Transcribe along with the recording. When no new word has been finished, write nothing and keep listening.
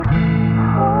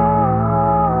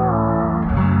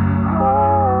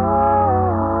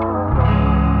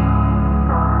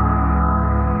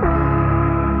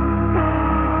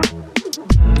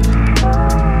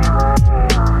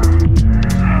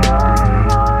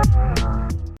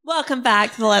Welcome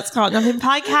back to the Let's Call It Nothing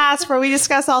podcast, where we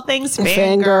discuss all things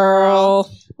Fangirl.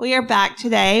 We are back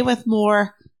today with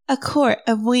more A Court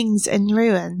of Wings and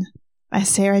Ruin by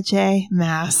Sarah J.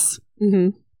 Maas.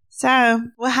 Mm-hmm. So,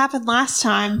 what happened last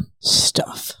time?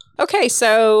 Stuff. Okay,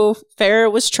 so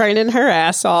Feyre was training her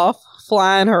ass off,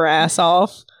 flying her ass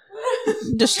off,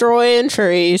 destroying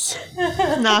trees.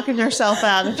 Knocking herself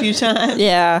out a few times.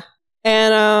 Yeah.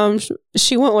 And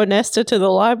she went with Nesta to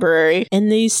the library,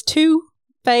 and these two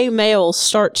Fae males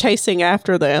start chasing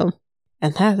after them.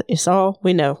 And that is all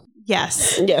we know.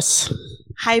 Yes. Yes.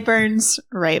 Hybern's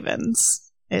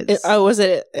Ravens. Was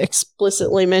it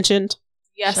explicitly mentioned?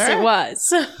 Yes, Sure. it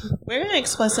was. We're going to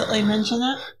explicitly mention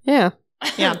it. Yeah.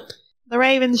 Yeah. The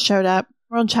Ravens showed up.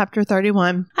 We're on chapter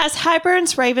 31. As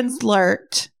Hybern's Ravens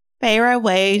lurked, Feyre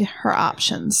weighed her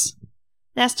options.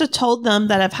 Nesta told them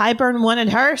that if Hybern wanted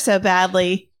her so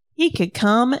badly, he could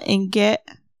come and get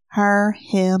her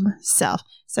himself.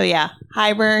 So yeah,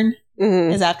 Hybern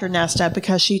is after Nesta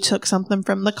because she took something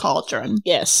from the cauldron.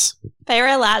 Yes.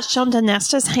 Feyre latched onto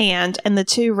Nesta's hand, and the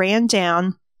two ran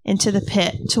down into the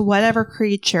pit to whatever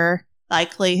creature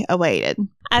likely awaited.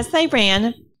 As they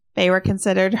ran, Feyre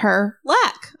considered her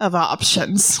lack of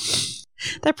options.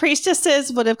 The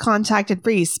priestesses would have contacted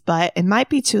Rhys, but it might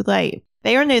be too late.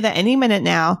 Feyre knew that any minute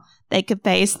now, they could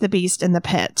face the beast in the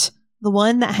pit, the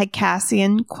one that had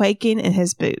Cassian quaking in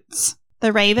his boots.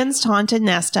 The Ravens taunted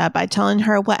Nesta by telling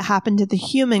her what happened to the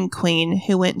human queen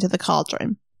who went to the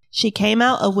cauldron. She came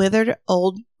out a withered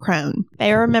old crone.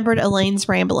 Feyre remembered Elaine's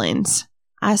ramblings.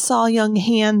 I saw young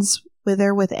hands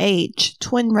wither with age.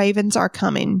 Twin ravens are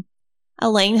coming.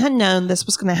 Elaine had known this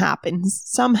was going to happen.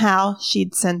 Somehow,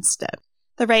 she'd sensed it.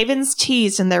 The ravens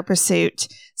teased in their pursuit,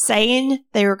 saying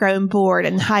they were growing bored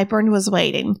and Hybern was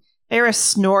waiting. Feyre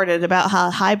snorted about how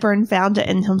Hybern found it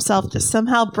in himself to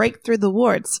somehow break through the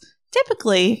wards.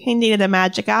 Typically, he needed a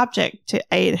magic object to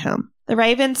aid him. The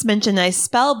ravens mentioned a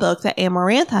spell book that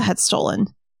Amarantha had stolen.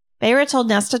 Feyre told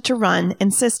Nesta to run,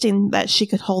 insisting that she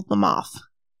could hold them off.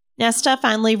 Nesta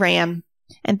finally ran,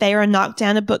 and Feyre knocked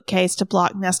down a bookcase to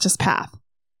block Nesta's path.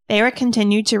 Feyre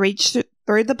continued to reach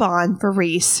through the bond for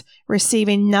Rhys,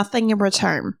 receiving nothing in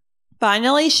return.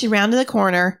 Finally, she rounded the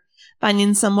corner,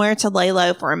 finding somewhere to lay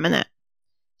low for a minute.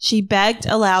 She begged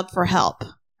aloud for help,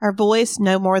 her voice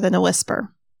no more than a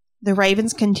whisper. The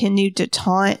ravens continued to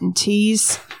taunt and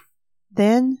tease.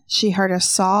 Then she heard a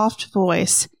soft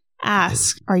voice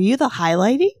ask, "Are you the High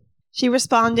Lady?" She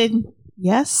responded,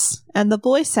 "Yes," and the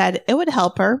voice said it would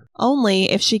help her, only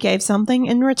if she gave something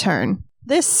in return.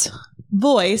 This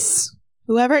voice,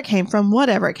 whoever it came from,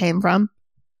 whatever it came from,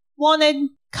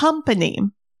 wanted company.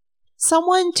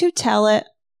 Someone to tell it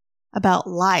about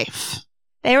life.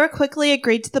 Feyre quickly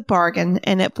agreed to the bargain,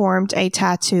 and it formed a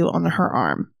tattoo on her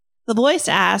arm. The voice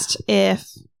asked if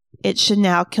it should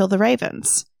now kill the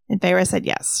ravens, and Feyre said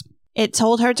yes. It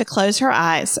told her to close her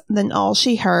eyes, then all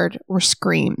she heard were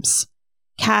screams.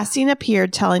 Cassian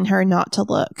appeared, telling her not to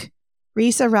look.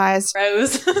 Rhys arrived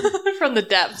from the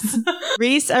depths.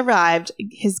 Rhys arrived,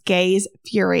 his gaze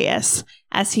furious,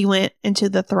 as he went into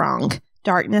the throng,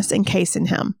 darkness encasing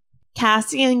him.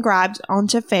 Cassian grabbed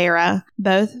onto Feyre,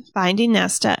 both finding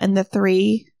Nesta, and the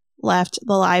three left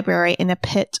the library in a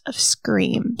pit of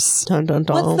screams. Dun, dun,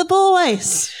 dun. What's the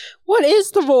voice? What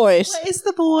is the voice? What is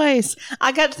the voice?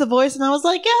 I got to the voice and I was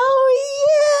like,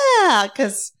 oh yeah,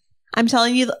 because I'm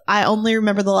telling you, I only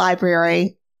remember the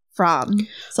library from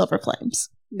Silver Flames.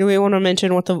 Do we want to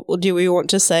mention do we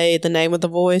want to say the name of the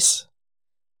voice?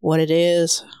 What it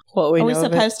is? What we know Are we of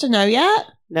supposed to know yet?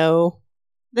 No.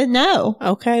 Then no.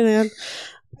 Okay, then.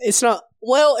 It's not...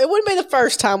 Well, it wouldn't be the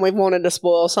first time we've wanted to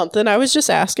spoil something. I was just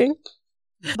asking.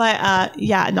 But,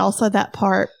 yeah, and also that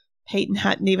part Peyton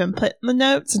hadn't even put in the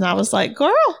notes, and I was like,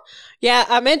 girl. Yeah,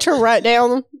 I meant to write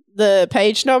down the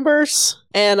page numbers,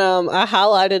 and I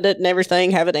highlighted it and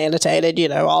everything, have it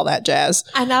annotated, all that jazz.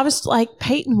 And I was like,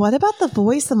 Peyton, what about the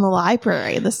voice in the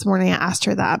library? This morning I asked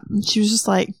her that, and she was just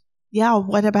like, yeah,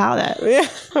 what about it? Yeah,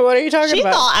 what are you talking about? She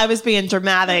thought I was being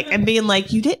dramatic and being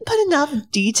like, you didn't put enough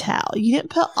detail. You didn't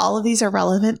put all of these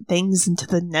irrelevant things into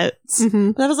the notes.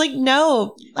 Mm-hmm. But I was like,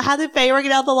 no. How did Feyre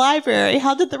get out of the library?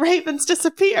 How did the ravens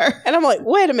disappear? And I'm like,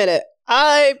 wait a minute.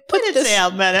 I put it this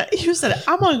down a minute. You said,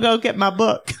 I'm going to go get my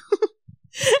book.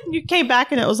 You came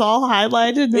back and it was all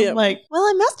highlighted. And I'm like, well,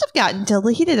 it must have gotten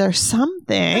deleted or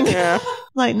something. Yeah.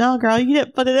 Like, no, girl, you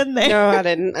didn't put it in there. No,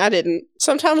 I didn't.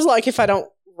 Sometimes, if I don't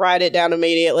write it down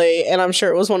immediately, and I'm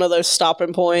sure it was one of those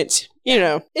stopping points.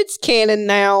 It's canon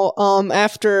now.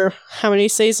 After how many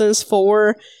seasons?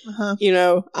 4.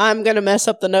 I'm gonna mess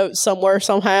up the notes somewhere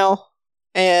somehow,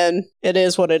 and it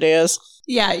is what it is.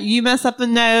 Yeah, you mess up the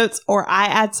notes, or I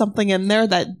add something in there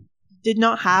that did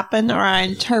not happen or I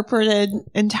interpreted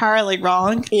entirely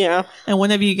wrong. Yeah. And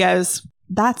one of you goes,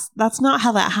 that's not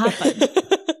how that happened.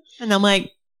 And I'm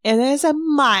like, it is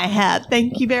in my head.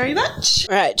 Thank you very much.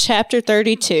 All right, chapter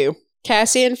 32.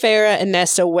 Cassian, Farah, and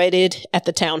Nesta waited at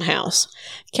the townhouse.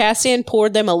 Cassian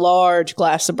poured them a large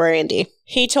glass of brandy.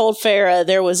 He told Farah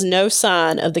there was no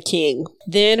sign of the king.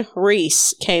 Then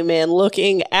Rhys came in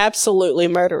looking absolutely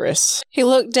murderous. He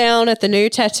looked down at the new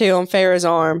tattoo on Farah's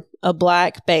arm, a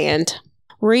black band.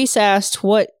 Rhys asked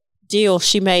what deal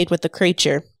she made with the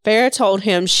creature. Farah told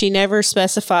him she never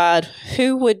specified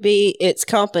who would be its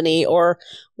company or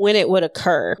when it would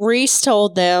occur. Rhys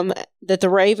told them that the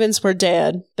ravens were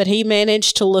dead, but he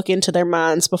managed to look into their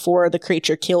minds before the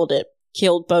creature killed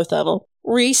both of them.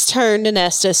 Rhys turned to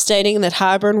Nesta, stating that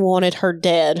Hybern wanted her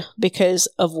dead because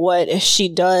of what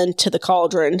she'd done to the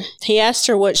cauldron. He asked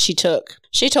her what she took.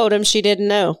 She told him she didn't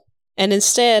know, and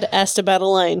instead asked about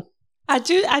Elaine. I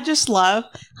just love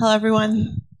how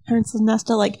everyone turns to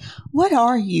Nesta like, what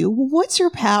are you? What's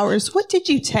your powers? What did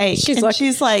you take?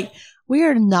 She's like, we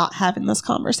are not having this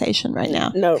conversation right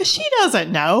now. No. Because she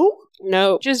doesn't know.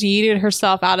 No. Just yeeted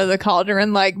herself out of the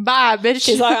cauldron like, bye, bitch.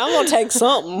 She's like, I'm going to take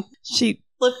something. She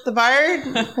flipped the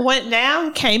bird, went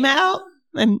down, came out,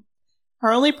 and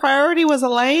her only priority was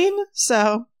Elaine,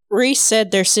 so... Rhys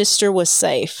said their sister was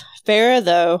safe. Farah,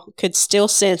 though, could still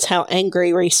sense how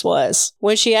angry Rhys was.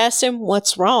 When she asked him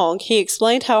what's wrong, he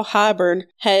explained how Hybern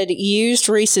had used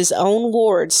Rhys's own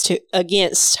wards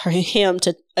against him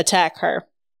to attack her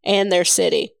and their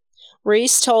city.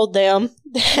 Rhys told them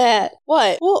that...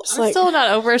 What? Well, I'm still not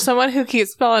over someone who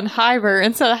keeps spelling Hybern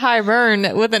instead of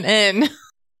Hybern with an N.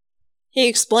 He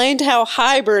explained how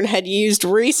Hybern had used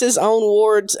Rhys's own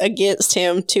wards against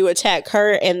him to attack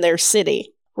her and their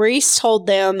city. Rhys told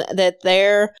them that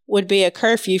there would be a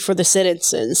curfew for the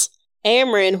citizens.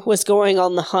 Amren was going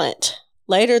on the hunt.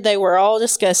 Later, they were all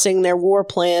discussing their war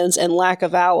plans and lack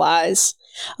of allies.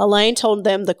 Elaine told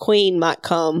them the queen might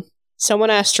come. Someone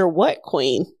asked her what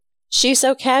queen. She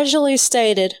so casually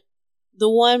stated, the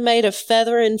one made of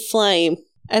feather and flame.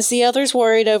 As the others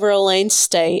worried over Elaine's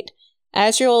state,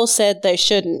 Azrael said they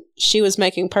shouldn't. She was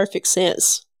making perfect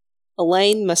sense.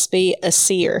 Elaine must be a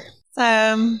seer.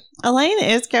 Elaine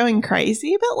is going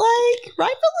crazy, but like,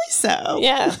 rightfully so.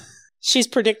 Yeah. She's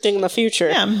predicting the future.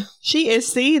 Yeah. She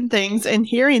is seeing things and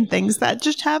hearing things that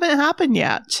just haven't happened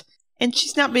yet. And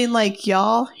she's not being like,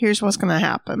 y'all, here's what's going to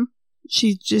happen.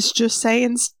 She's just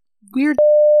saying weird.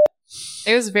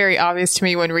 It was very obvious to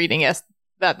me when reading it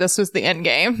that this was the end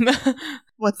game.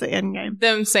 What's the end game?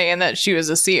 Them saying that she was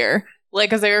a seer. Like,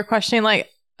 because they were questioning, like,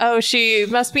 oh, she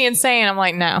must be insane. I'm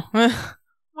like, no.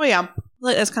 Well, yeah.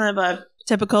 That's kind of a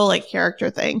typical, like, character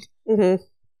thing. Mm-hmm.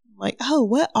 Like, oh,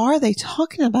 what are they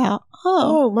talking about?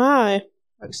 Oh, my.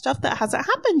 Like, stuff that hasn't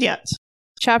happened yet.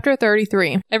 Chapter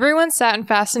 33. Everyone sat in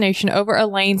fascination over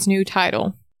Elaine's new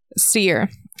title, Seer.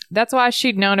 That's why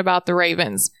she'd known about the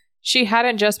ravens. She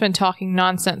hadn't just been talking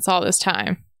nonsense all this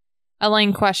time.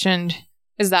 Elaine questioned,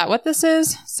 is that what this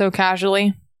is? So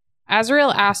casually.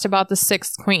 Azrael asked about the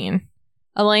sixth queen.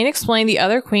 Elaine explained the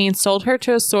other queen sold her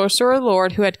to a sorcerer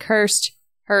lord who had cursed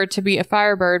her to be a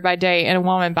firebird by day and a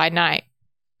woman by night.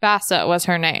 Vassa was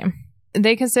her name.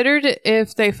 They considered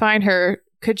if they find her,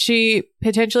 could she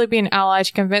potentially be an ally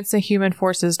to convince the human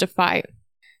forces to fight?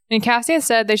 And Cassian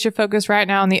said they should focus right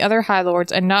now on the other High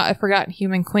Lords and not a forgotten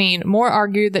human queen. Moore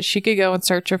argued that she could go in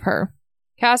search of her.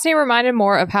 Cassian reminded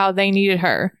Moore of how they needed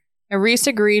her, and Rhys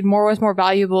agreed Moore was more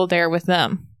valuable there with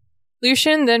them.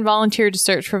 Lucien then volunteered to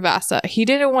search for Vassa. He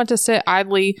didn't want to sit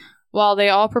idly while they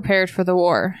all prepared for the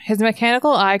war. His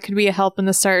mechanical eye could be a help in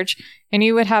the search, and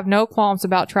he would have no qualms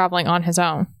about traveling on his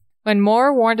own. When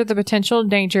Moore warned of the potential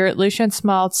danger, Lucien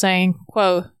smiled, saying,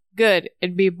 quote, good,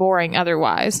 it'd be boring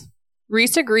otherwise.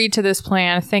 Rhys agreed to this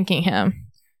plan, thanking him.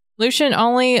 Lucien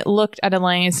only looked at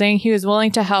Elaine, saying he was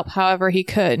willing to help however he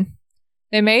could.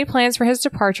 They made plans for his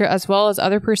departure as well as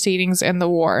other proceedings in the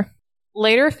war.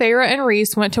 Later, Farah and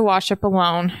Rhys went to wash up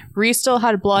alone. Rhys still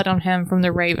had blood on him from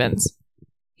the ravens.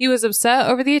 He was upset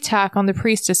over the attack on the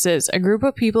priestesses, a group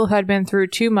of people who had been through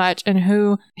too much and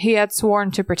who he had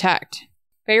sworn to protect.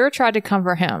 Farah tried to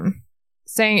comfort him,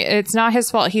 saying it's not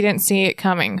his fault he didn't see it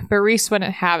coming, but Rhys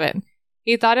wouldn't have it.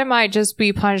 He thought it might just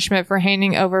be punishment for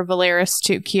handing over Valeris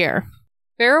to Kier.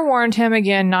 Farah warned him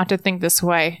again not to think this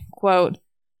way. Quote,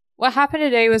 what happened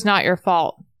today was not your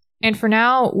fault. And for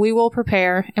now, we will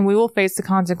prepare, and we will face the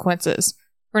consequences.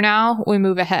 For now, we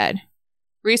move ahead.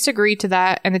 Rhys agreed to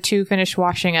that, and the two finished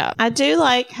washing up. I do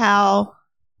like how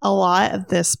a lot of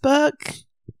this book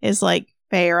is like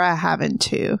Farah having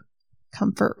to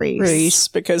comfort Rhys.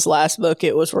 Because last book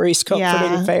it was Rhys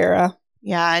comforting Farah.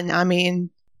 Yeah, and I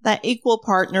mean, that equal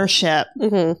partnership.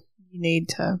 Mm-hmm. You need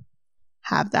to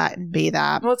have that and be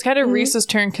that. Well, it's kind of Rhys's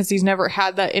turn because he's never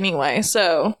had that anyway,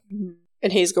 so.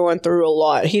 And he's going through a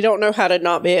lot. He don't know how to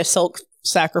not be a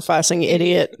self-sacrificing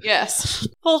idiot. Yes.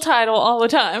 Full title all the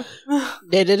time.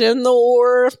 Did it in the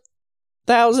war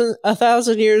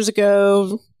 1,000 years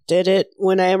ago. Did it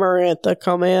when Amarantha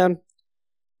come in.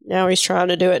 Now he's trying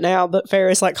to do it now, but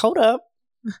Feyre's like, hold up.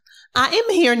 I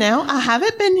am here now. I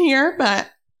haven't been here, but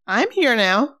I'm here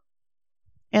now.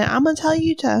 And I'm going to tell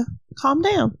you to calm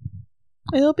down.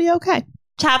 It'll be okay.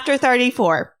 Chapter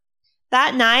 34.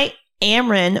 That night,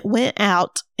 Amren went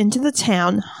out into the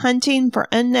town hunting for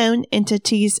unknown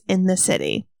entities in the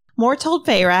city. Mor told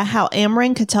Feyre how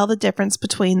Amren could tell the difference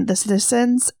between the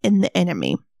citizens and the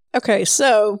enemy. Okay,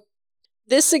 so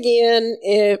this again,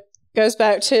 it goes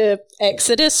back to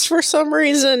Exodus for some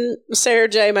reason. Sarah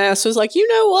J. Maas was like, you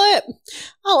know what?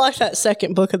 I like that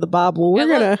second book of the Bible. We're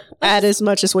going to add as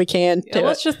much as we can to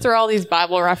Let's it. just throw all these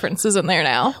Bible references in there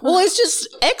now. Well, it's just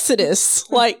Exodus.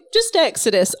 Just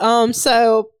Exodus.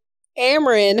 So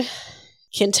Amren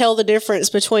can tell the difference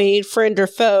between friend or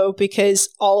foe because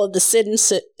all of the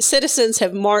citizens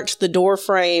have marked the door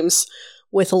frames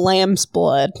with lamb's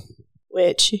blood,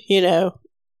 which,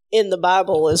 in the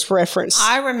Bible is referenced.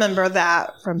 I remember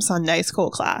that from Sunday school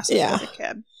class as a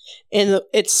kid. And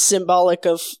it's symbolic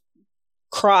of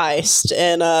Christ.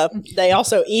 And they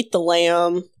also eat the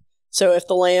lamb. So if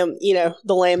the lamb,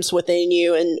 the lamb's within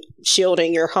you and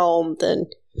shielding your home, then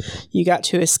you got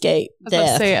to escape I was about to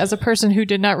death. say, as a person who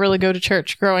did not really go to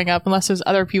church growing up, unless it was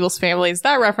other people's families,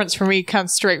 that reference for me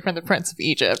comes straight from the Prince of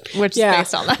Egypt, which is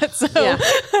based on that. So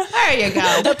There you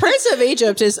go. The Prince of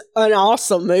Egypt is an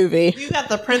awesome movie. You got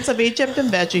the Prince of Egypt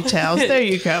and Veggie Tales. There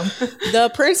you go.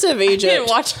 The Prince of I didn't Egypt.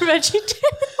 watch Veggie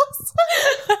Tales.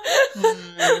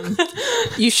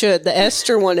 You should. The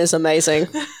Esther one is amazing.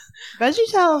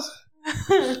 Veggie Tales,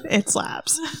 it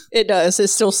slaps. It does. It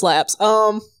still slaps.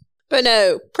 But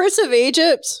no, Prince of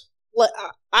Egypt,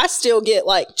 I still get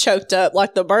choked up.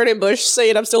 Like the burning bush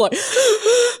scene, I'm still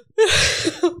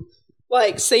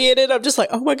seeing it, I'm just like,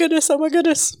 oh my goodness.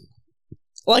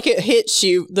 Like it hits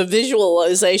you, the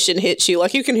visualization hits you.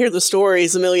 Like you can hear the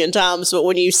stories a million times, but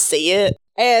when you see it,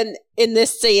 and in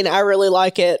this scene, I really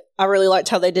like it. I really liked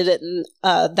how they did it in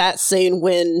that scene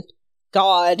when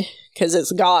God, because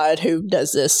it's God who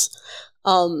does this,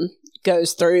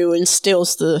 goes through and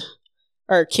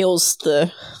kills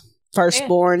the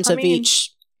firstborns of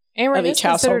each Amren is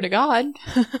considered a god.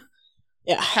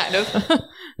 Yeah. Kind of.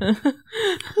 Hayden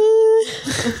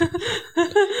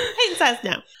says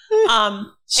no. And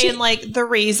the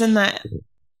reason that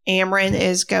Amren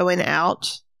is going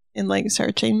out and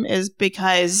searching is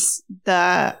because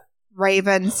the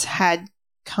ravens had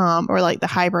come, or the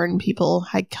Hybern people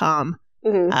had come,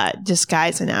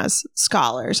 disguising as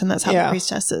scholars, and that's how the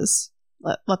priestesses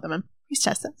let them in.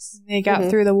 Priestesses. They got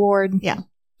through the ward. Yeah.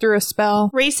 Through a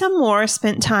spell. Rhys and Mor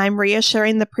spent time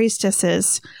reassuring the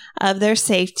priestesses of their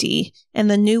safety and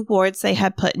the new wards they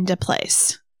had put into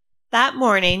place. That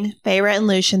morning, Feyre and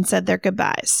Lucien said their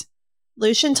goodbyes.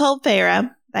 Lucien told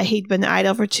Feyre that he'd been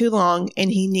idle for too long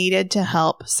and he needed to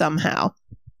help somehow.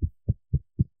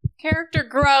 Character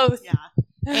growth. Yeah.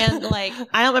 And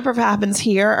I don't remember if it happens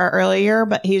here or earlier,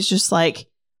 but he's just like,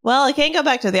 well, I can't go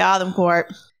back to the Autumn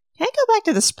Court. Can't go back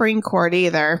to the Spring Court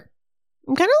either.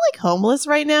 I'm kind of homeless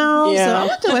right now, so I'm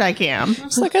going to do what I can.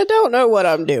 It's I don't know what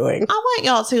I'm doing. I want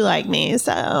y'all to like me,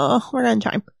 so we're going to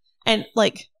try. And,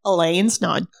 Elaine's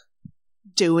not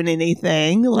doing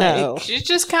anything. No. She's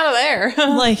just kind of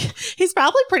there. He's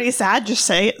probably pretty sad just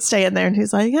staying there, and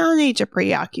he's like, I need to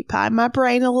preoccupy my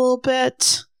brain a little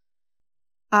bit.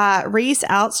 Rhys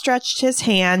outstretched his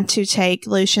hand to take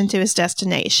Lucien to his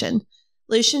destination.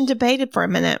 Lucien debated for a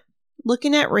minute,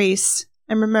 looking at Rhys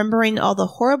and remembering all the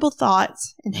horrible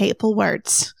thoughts and hateful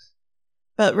words.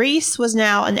 But Rhys was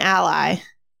now an ally,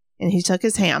 and he took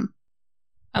his hand.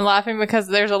 I'm laughing because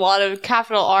there's a lot of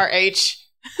capital RH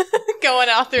going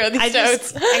out through these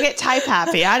notes. I get type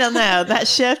happy. I don't know. That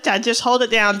shift, I just hold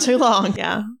it down too long.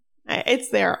 Yeah. It's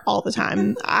there all the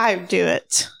time. I do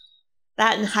it.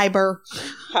 That and Hyber.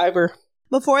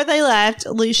 Before they left,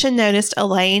 Lucien noticed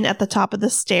Elaine at the top of the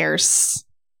stairs.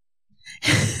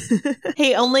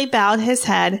 He only bowed his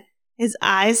head, his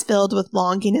eyes filled with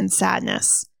longing and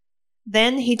sadness.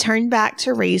 Then he turned back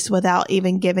to Rhys without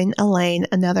even giving Elaine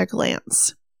another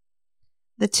glance.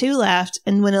 The two left,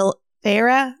 and when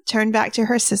Feyre turned back to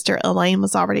her sister, Elaine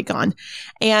was already gone.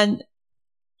 And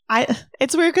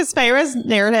it's weird because Feyre's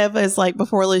narrative is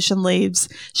before Lucien leaves,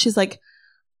 she's like,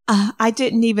 I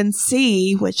didn't even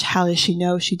see, which how does she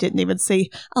know she didn't even see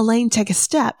Elaine take a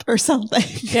step or something?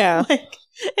 Yeah.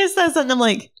 It says something. I'm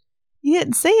like, you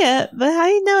didn't see it, but how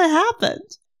do you know it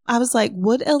happened? I was like,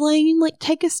 would Elaine like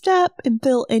take a step and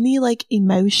feel any like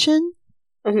emotion?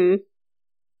 Mm-hmm.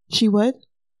 She would.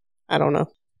 I don't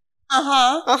know.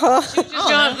 Uh-huh. Uh-huh. She was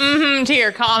just going, to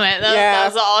your comment.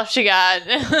 That's all she got.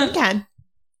 Okay.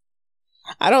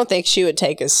 I don't think she would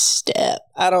take a step.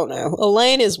 I don't know.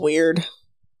 Elaine is weird.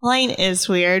 Elaine is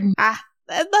weird.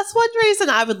 That's one reason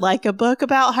I would like a book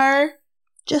about her.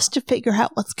 Just to figure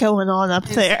out what's going on up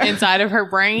there. Inside of her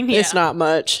brain? Yeah. It's not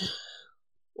much.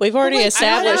 We've already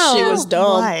established she was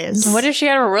dumb. What if she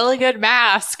had a really good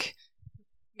mask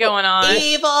going on?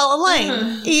 Evil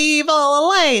Elaine. Evil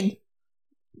Elaine.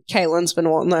 Caitlin's been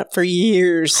wanting that for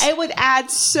years. It would add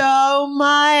so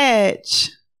much.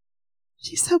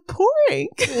 She's so boring.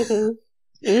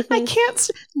 Mm-hmm. Mm-hmm. I can't.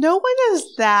 No one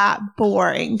is that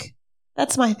boring.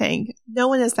 That's my thing. No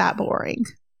one is that boring.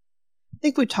 I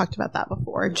think we've talked about that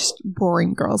before. Just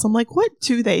boring girls. I'm like, what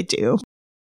do they do?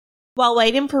 While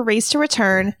waiting for Reese to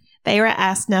return, Feyre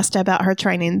asked Nesta about her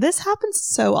training. This happens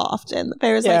so often.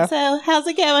 Feyre's like, so, how's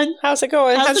it going? How's it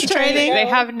going? How's your the training? They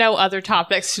have no other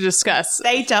topics to discuss.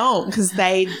 They don't, because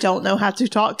they don't know how to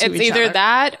talk to each other. It's either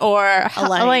that or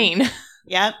Elaine.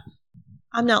 Yep.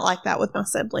 I'm not like that with my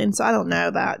siblings, so I don't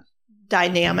know that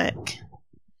dynamic.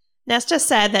 Nesta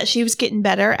said that she was getting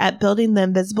better at building the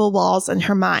invisible walls in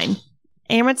her mind.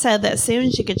 Amren said that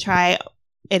soon she could try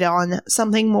it on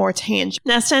something more tangible.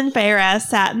 Nesta and Feyre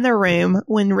sat in the room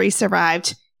when Reese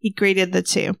arrived. He greeted the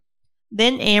two.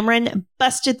 Then Amren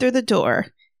busted through the door,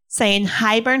 saying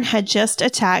Hybern had just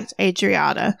attacked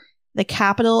Adriata, the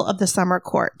capital of the Summer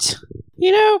Court.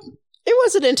 You know, it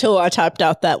wasn't until I typed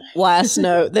out that last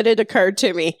note that it occurred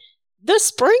to me. The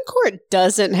Spring Court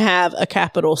doesn't have a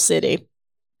capital city.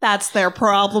 That's their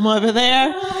problem over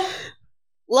there.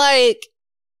 Like,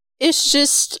 it's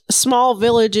just small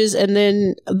villages and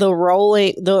then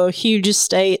the huge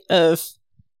estate of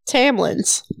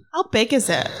Tamlin's. How big is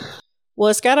it? Well,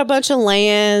 it's got a bunch of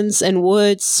lands and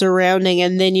woods surrounding,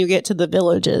 and then you get to the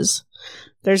villages.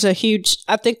 I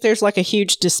think there's like a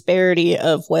huge disparity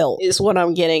of wealth, is what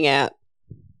I'm getting at.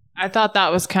 I thought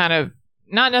that was kind of,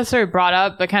 not necessarily brought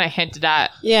up, but kind of hinted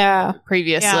at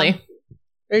previously. Yeah.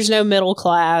 There's no middle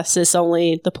class. It's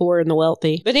only the poor and the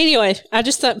wealthy. But anyway, I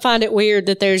just find it weird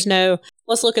that there's no...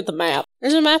 Let's look at the map.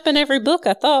 There's a map in every book,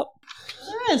 I thought.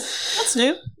 There is. That's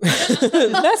new.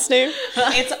 That's new.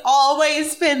 It's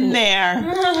always been there.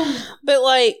 But,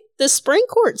 like, the Spring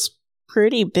Court's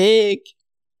pretty big.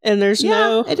 And there's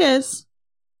it is.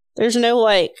 There's no,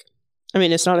 like... I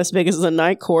mean, it's not as big as the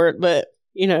Night Court, but,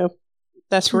 you know,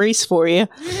 that's Reese for you.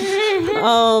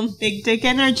 Big dick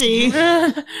energy.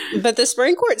 But the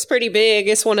Spring Court's pretty big.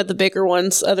 It's one of the bigger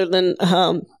ones other than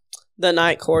the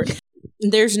Night Court.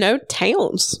 There's no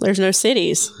towns. There's no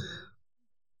cities.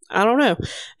 I don't know.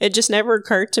 It just never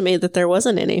occurred to me that there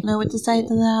wasn't any. Know what to say to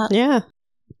that? Yeah.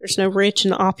 There's no rich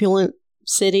and opulent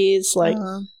cities. Like,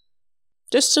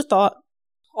 just a thought.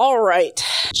 All right.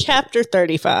 Chapter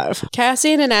 35.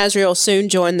 Cassian and Azriel soon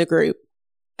joined the group.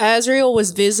 Azriel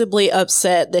was visibly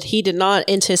upset that he did not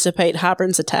anticipate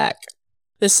Hybern's attack.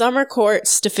 The Summer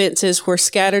Court's defenses were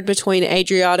scattered between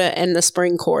Adriata and the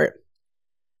Spring Court.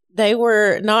 They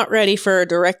were not ready for a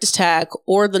direct attack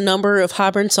or the number of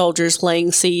Hybern soldiers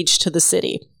laying siege to the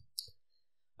city.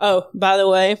 Oh, by the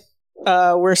way,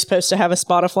 we're supposed to have a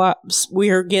Spotify.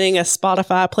 We are getting a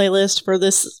Spotify playlist for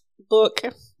this book.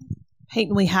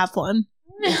 Peyton, we have one.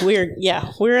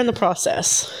 We're in the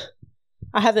process.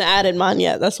 I haven't added mine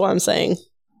yet. That's what I'm saying.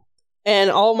 And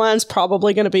all mine's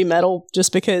probably going to be metal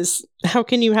just because how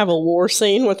can you have a war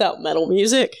scene without metal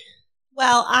music?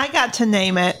 Well, I got to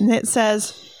name it, and it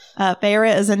says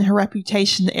Feyre is in her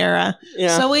reputation era.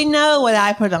 Yeah. So we know what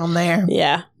I put on there.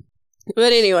 Yeah.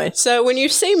 But anyway, so when you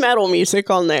see metal music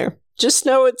on there, just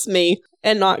know it's me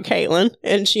and not Caitlin,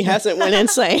 and she hasn't went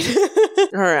insane.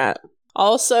 All right.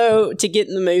 Also, to get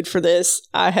in the mood for this,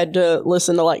 I had to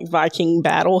listen to like Viking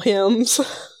battle hymns.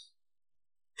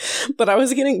 But I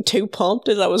was getting too pumped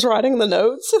as I was writing the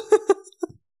notes.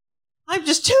 I'm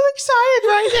just too excited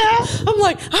right now. I'm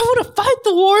like, I want to fight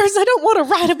the wars. I don't want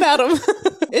to write about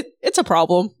them. It's a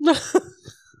problem.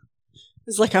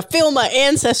 It's like I feel my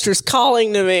ancestors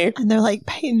calling to me. And they're like,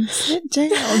 Peyton, sit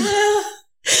down.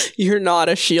 You're not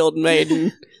a shield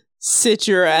maiden. Sit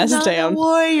your ass not down. A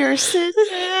warrior, sit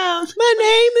down. My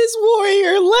name is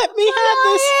Warrior. Let me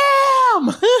have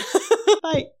this.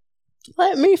 Fight.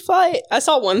 Let me fight. I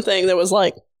saw one thing that was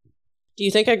like, do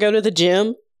you think I go to the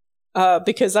gym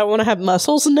because I want to have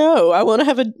muscles? No, I want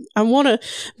to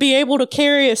be able to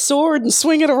carry a sword and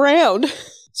swing it around.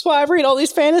 That's why I read all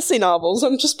these fantasy novels.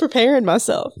 I'm just preparing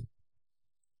myself.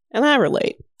 And I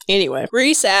relate. Anyway,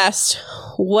 Rhys asked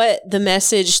what the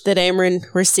message that Amren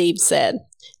received said.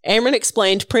 Amren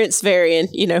explained Prince Varian,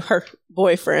 her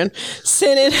boyfriend,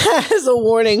 sent it as a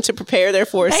warning to prepare their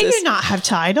forces. They do not have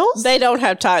titles. They don't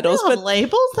have titles, They don't have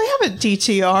labels. They haven't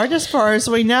DTR'd as far as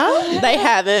we know. they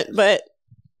haven't, but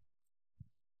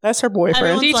that's her boyfriend.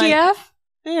 Everyone's DTF?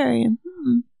 Varian.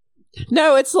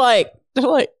 No, it's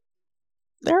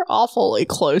they're awfully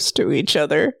close to each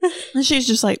other. And she's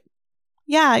just like,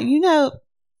 yeah,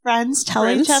 friends tell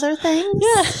Friends? each other things.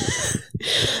 Yeah.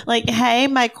 Like, hey,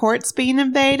 my court's being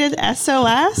invaded.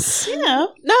 SOS.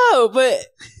 No, but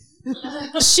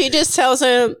she just tells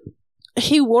him,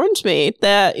 he warned me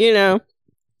that,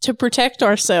 to protect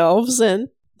ourselves and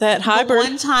that The Hybern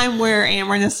one time where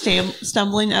Amren is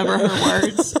stumbling over her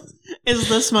words is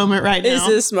this moment right now. is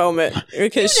this moment.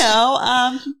 Because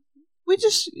we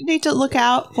just need to look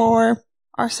out for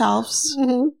ourselves.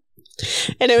 Mhm.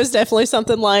 And it was definitely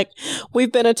something like,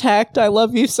 we've been attacked. I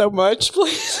love you so much.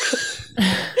 Please,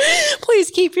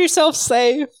 please keep yourself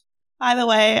safe. By the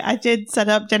way, I did set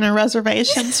up dinner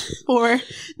reservations for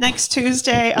next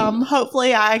Tuesday.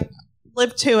 Hopefully I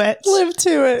live to it. Live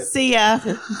to it. See ya.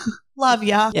 Love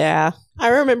ya. Yeah. I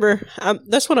remember,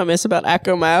 that's what I miss about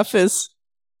ACOMAF is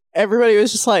everybody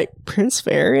was just like, Prince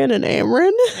Varian and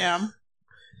Amren Yeah.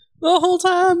 the whole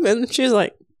time. And she was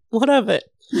like, what of it?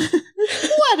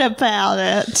 What about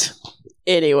it?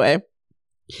 Anyway,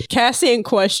 Cassian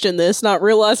questioned this, not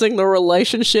realizing the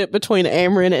relationship between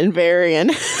Amren and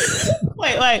Varian.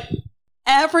 Wait.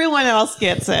 Everyone else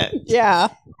gets it. Yeah.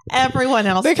 Everyone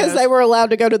else Because knows. they were allowed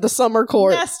to go to the summer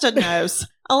court. Nesta knows.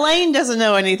 Elaine doesn't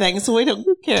know anything, so we don't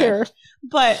care.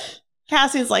 But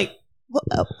Cassie's like, what?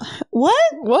 What?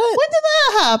 When did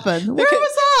that happen? Where Okay.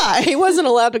 was I? He wasn't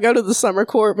allowed to go to the summer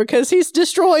court because he's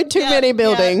destroyed too many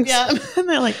buildings. Yeah. And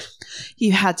they're like,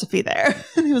 you had to be there.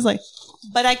 And he was like,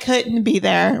 but I couldn't be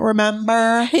there.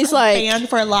 Remember? He's I'm like- banned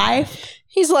for life.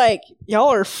 He's like, y'all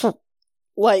are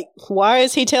why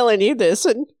is he telling you this?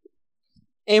 And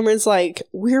Amren's like,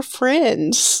 we're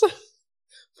friends.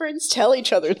 Friends tell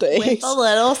each other With things. a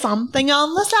little something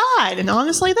on the side. And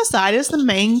honestly, the side is the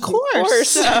main course. course.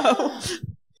 So.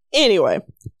 Anyway,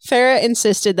 Farrah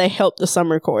insisted they help the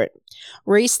summer court.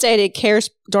 Rhys stated Kaer's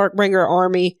Darkbringer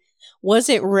army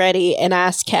wasn't ready and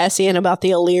asked Cassian about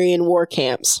the Illyrian war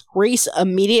camps. Rhys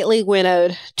immediately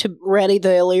winnowed to ready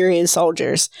the Illyrian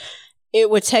soldiers. It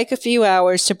would take a few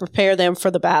hours to prepare them for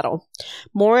the battle.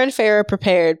 Moore and Farrah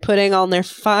prepared, putting on their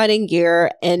fighting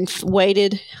gear, and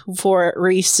waited for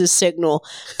Rhys's signal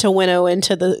to winnow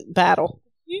into the battle.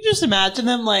 You just imagine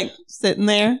them like sitting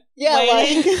there. Yeah,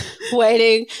 waiting.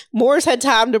 Waiting. Moore's had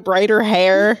time to braid her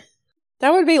hair.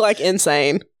 That would be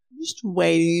insane. Just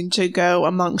waiting to go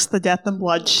amongst the death and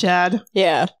bloodshed.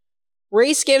 Yeah.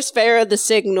 Rhys gives Farrah the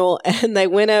signal and they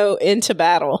winnow into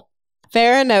battle.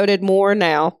 Farrah noted Moore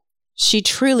now. She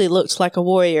truly looked like a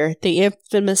warrior, the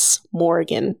infamous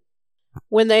Morgan.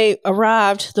 When they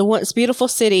arrived, the once beautiful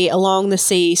city along the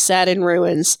sea sat in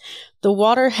ruins. The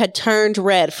water had turned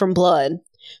red from blood.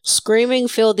 Screaming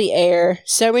filled the air.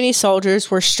 So many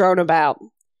soldiers were strewn about.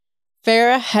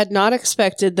 Farrah had not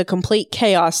expected the complete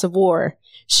chaos of war.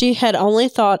 She had only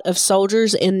thought of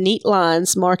soldiers in neat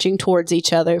lines marching towards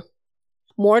each other.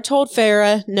 Moore told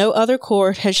Farrah no other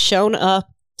court has shown up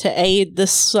to aid the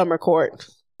summer court.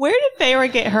 Where did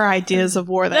Farrah get her ideas of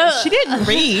war, though? She didn't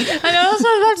read. I know, that's what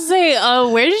I was about to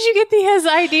say. Where did you get his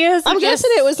ideas? I'm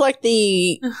guessing it was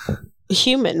the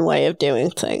human way of doing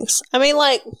things. I mean,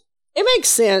 it makes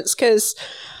sense because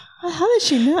How did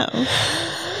she know?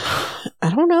 I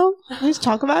don't know. Let's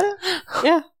talk about it.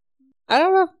 Yeah, I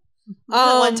don't know.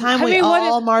 One time we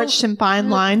all marched in fine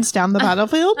lines down the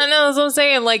battlefield. I know, that's what I'm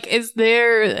saying. Is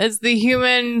the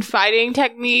human fighting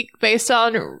technique based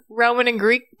on Roman and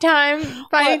Greek time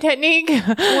fighting technique?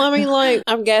 Well, I mean,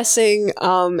 I'm guessing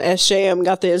SJM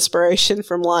got the inspiration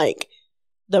from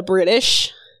the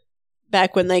British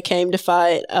back when they came to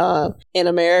fight in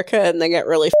America, and they got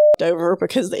really f***ed over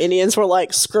because the Indians were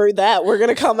like, "Screw that! We're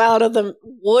gonna come out of the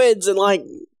woods and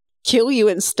kill you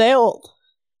in stealth."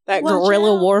 That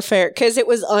guerrilla warfare, because it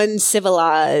was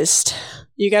uncivilized.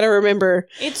 You got to remember,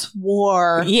 It's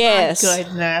war. Yes. My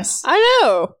goodness. I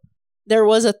know there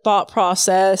was a thought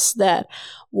process that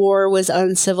war was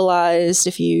uncivilized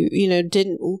if you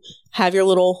didn't have your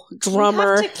little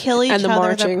drummer. We have to kill each and the other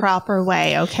marching. the proper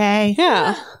way, okay?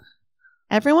 Yeah.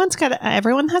 Everyone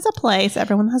has a place.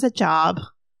 Everyone has a job.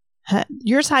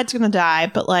 Your side's going to die,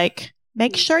 but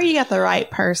make sure you get the right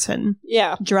person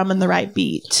Yeah. drumming the right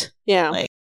beat. Yeah.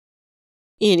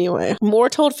 Anyway, Moore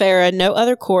told Farrah no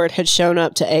other court had shown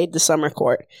up to aid the summer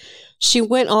court. She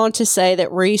went on to say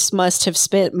that Rhys must have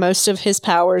spent most of his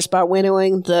powers by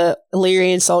winnowing the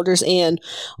Illyrian soldiers in,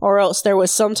 or else there was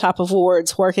some type of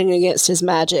wards working against his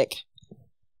magic.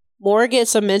 Mor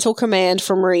gets a mental command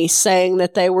from Rhys saying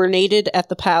that they were needed at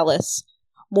the palace.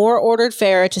 Mor ordered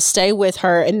Feyre to stay with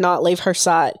her and not leave her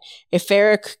sight. If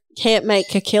Feyre can't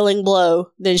make a killing blow,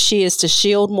 then she is to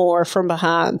shield Mor from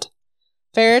behind.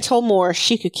 Feyre told Mor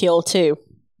she could kill too.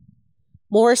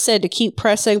 Mor said to keep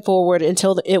pressing forward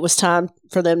until it was time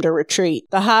for them to retreat.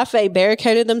 The High Fae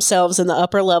barricaded themselves in the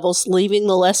upper levels, leaving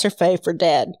the Lesser Fae for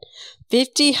dead.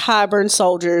 50 Hybern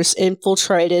soldiers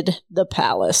infiltrated the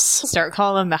palace. Start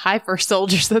calling them the Hyper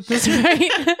soldiers at this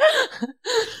rate.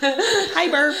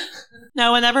 Hyper.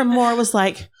 No, whenever Mor was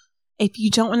like, if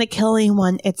you don't want to kill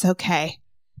anyone, it's okay.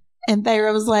 And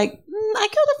Feyre was like, I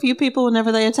killed a few people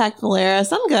whenever they attacked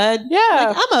Valeris. I'm good. Yeah.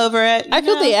 Like, I'm over it. I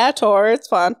killed the Ator. It's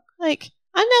fine. Like,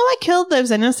 I know I killed those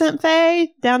innocent Fae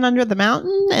down under the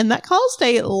mountain, and that caused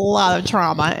a lot of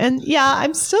trauma. And yeah,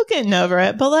 I'm still getting over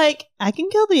it, but like, I can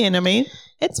kill the enemy.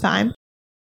 It's fine.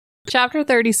 Chapter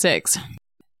 36.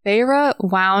 Feyre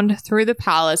wound through the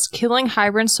palace, killing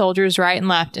Hybern soldiers right and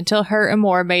left until her and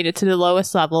Mor made it to the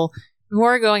lowest level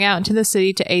before going out into the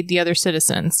city to aid the other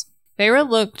citizens. Feyre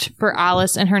looked for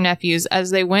Alice and her nephews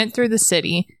as they went through the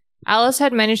city. Alice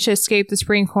had managed to escape the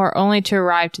Spring Court only to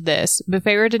arrive to this, but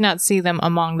Feyre did not see them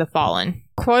among the fallen.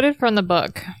 Quoted from the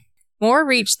book. Mor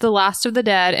reached the last of the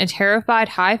dead, and terrified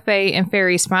High Fae and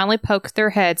fairies finally poked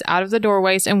their heads out of the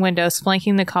doorways and windows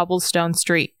flanking the cobblestone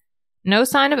street. No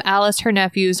sign of Alice, her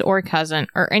nephews, or cousin,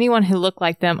 or anyone who looked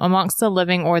like them amongst the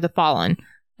living or the fallen.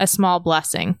 A small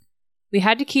blessing. We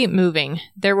had to keep moving.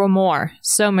 There were more.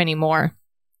 So many more.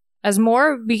 As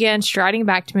Mor began striding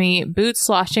back to me, boots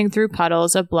sloshing through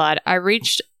puddles of blood, I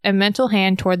reached a mental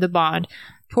hand toward the bond,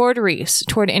 toward Rhys,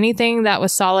 toward anything that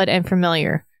was solid and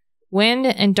familiar. Wind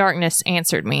and darkness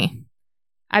answered me.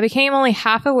 I became only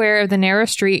half aware of the narrow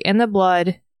street and the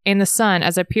blood and the sun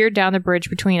as I peered down the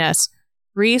bridge between us.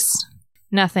 Rhys?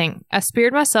 Nothing. I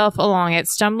speared myself along it,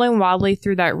 stumbling wildly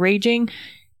through that raging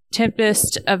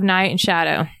tempest of night and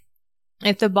shadow.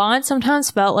 If the bond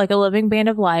sometimes felt like a living band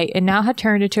of light, it now had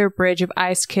turned into a bridge of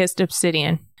ice-kissed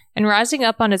obsidian. And rising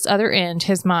up on its other end,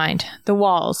 his mind, the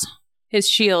walls, his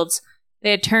shields, they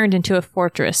had turned into a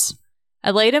fortress. I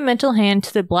laid a mental hand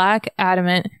to the black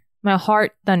adamant, my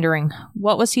heart thundering.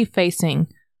 What was he facing?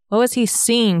 What was he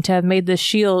seeing to have made his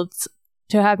shields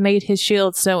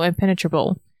so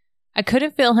impenetrable? I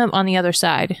couldn't feel him on the other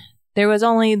side. There was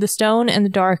only the stone and the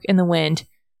dark and the wind.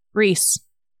 Rhys.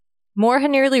 Mor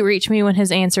had nearly reached me when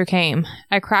his answer came.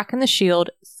 I cracked in the shield,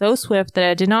 so swift that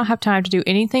I did not have time to do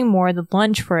anything more than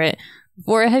lunge for it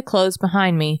before it had closed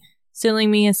behind me, sealing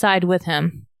me inside with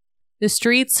him. The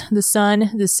streets, the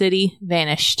sun, the city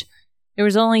vanished. There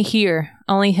was only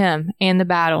him, and the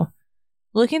battle.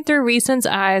 Looking through Rhys's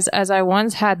eyes as I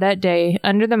once had that day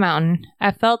under the mountain,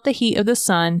 I felt the heat of the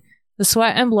sun, the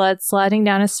sweat and blood sliding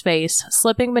down his face,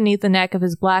 slipping beneath the neck of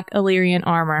his black Illyrian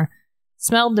armor.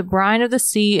 Smelled the brine of the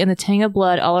sea and the tang of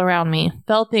blood all around me,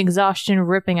 felt the exhaustion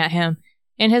ripping at him,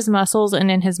 in his muscles and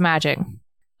in his magic.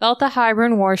 Felt the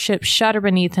Hybern warship shudder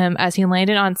beneath him as he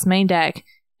landed on its main deck,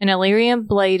 an Illyrian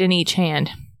blade in each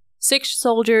hand. 6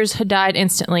 soldiers had died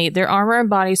instantly, their armor and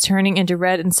bodies turning into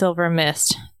red and silver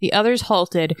mist. The others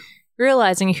halted,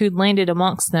 realizing who'd landed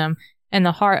amongst them and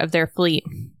the heart of their fleet.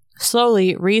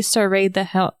 Slowly, Rhys surveyed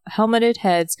the helmeted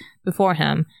heads before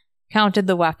him, counted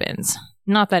the weapons.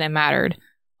 Not that it mattered.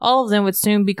 All of them would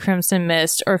soon be crimson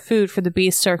mist, or food for the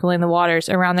beasts circling the waters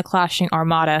around the clashing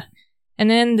armada. And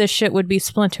then the ship would be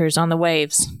splinters on the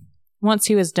waves. Once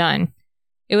he was done.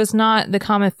 It was not the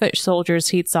common foot soldiers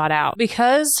he'd sought out.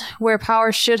 Because where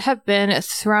power should have been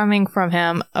thrumming from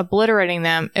him, obliterating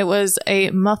them, it was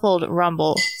a muffled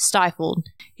rumble, stifled.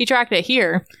 He tracked it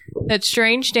here, that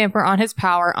strange damper on his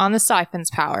power, on the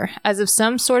siphon's power, as if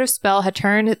some sort of spell had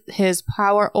turned his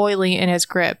power oily in his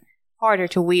grip. Harder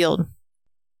to wield.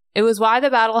 It was why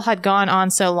the battle had gone on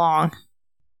so long.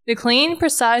 The clean,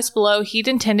 precise blow he'd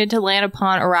intended to land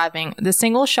upon arriving, the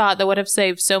single shot that would have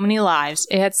saved so many lives,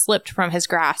 it had slipped from his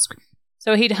grasp.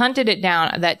 So he'd hunted it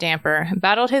down, that damper,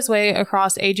 battled his way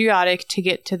across Adriatic to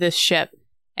get to this ship.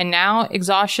 And now,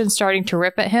 exhaustion starting to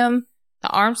rip at him, the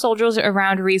armed soldiers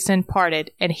around Rhysand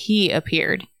parted, and he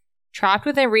appeared. Trapped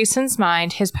within Rhysand's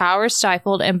mind, his powers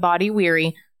stifled and body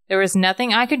weary, there was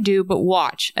nothing I could do but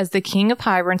watch as the King of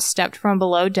Hybern stepped from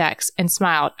below decks and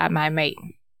smiled at my mate.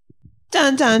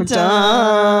 Dun dun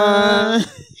dun!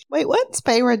 Wait, what's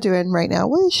Feyre doing right now?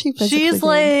 What is she physically She's doing?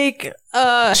 like, She's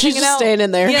hanging just out.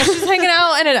 standing there. Yeah, she's hanging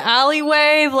out in an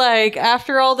alleyway, like,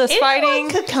 after all this Anyone fighting.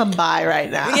 could come by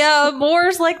right now. Yeah,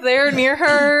 Moore's, like, there near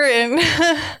her, and...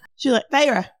 She's like,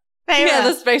 Feyre. Yeah,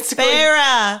 that's basically...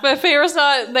 Feyre. But Feyre's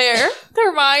not there.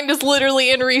 Her mind is literally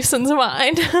in Reason's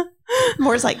mind.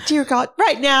 Moore's like, dear God,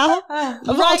 right now. Of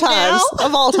all Right times. now?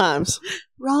 Of all times.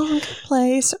 Wrong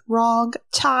place, wrong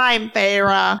time,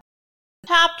 Feyre.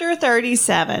 Chapter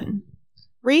 37.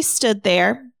 Rhys stood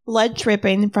there, blood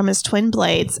dripping from his twin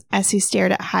blades as he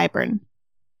stared at Hybern.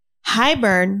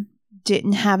 Hybern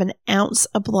didn't have an ounce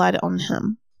of blood on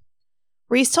him.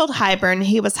 Rhys told Hybern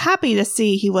he was happy to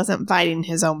see he wasn't fighting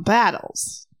his own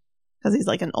battles. Because he's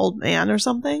like an old man or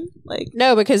something. Like,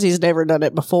 No, because he's never done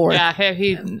it before. Yeah,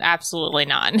 he absolutely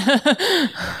not.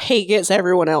 He gets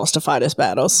everyone else to fight his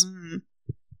battles.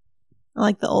 I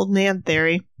like the old man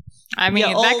theory. I mean,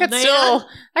 You that old could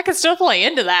man. still play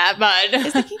into that,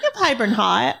 Is the but King of Hybern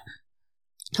hot?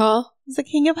 Huh? Is the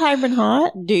King of Hybern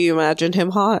hot? Do you imagine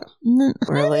him hot?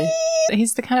 Really?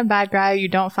 he's the kind of bad guy you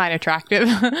don't find attractive.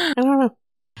 I don't know.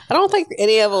 I don't think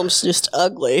any of them's just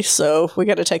ugly, so we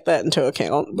got to take that into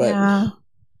account. But Yeah.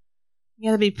 You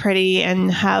gotta be pretty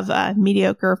and have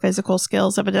mediocre physical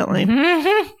skills, evidently.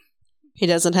 he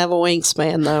doesn't have a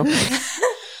wingspan, though.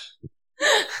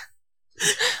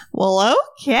 Well,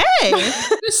 okay.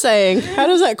 Just saying, how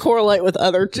does that correlate with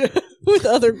other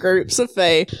groups of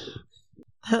Fae?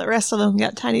 The rest of them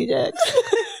got tiny dicks.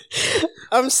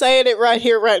 I'm saying it right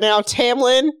here, right now.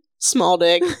 Tamlin, small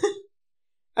dick.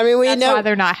 I mean, That's why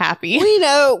they're not happy. We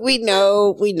know.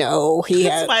 He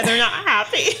That's has. why they're not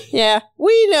happy. Yeah,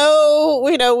 we know.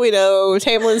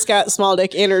 Tamlin's got small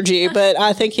dick energy, but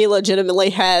I think he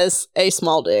legitimately has a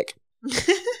small dick.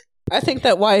 I think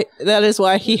that is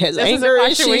why he has This is a anger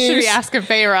question issues. we should be asking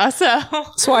Feyre, so.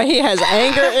 That's why he has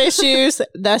anger issues.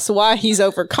 That's why he's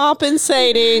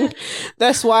overcompensating.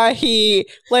 That's why he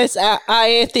lets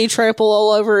Ianthe trample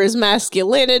all over his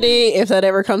masculinity. If that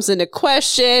ever comes into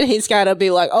question, he's got to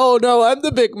be like, oh no, I'm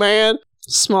the big man.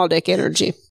 Small dick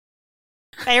energy.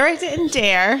 Feyre didn't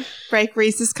dare break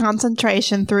Rhys's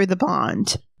concentration through the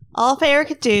bond. All Feyre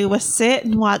could do was sit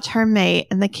and watch her mate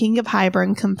and the King of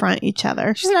Hybern confront each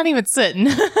other. She's not even sitting.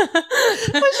 Was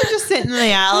she just sitting in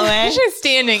the alleyway? She's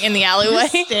standing in the alleyway.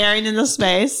 Just staring into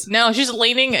space. No, she's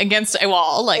leaning against a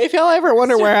wall. Like, If y'all ever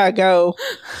wonder where I go,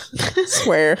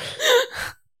 swear.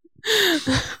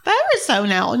 Feyre's so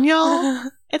now, y'all.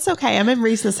 It's okay. I'm in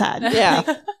Rhys's head. Yeah.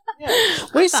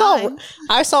 Fine.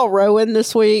 I saw Rowan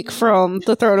this week from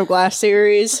the Throne of Glass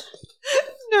series.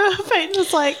 No, Peyton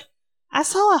was like, I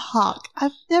saw a hawk.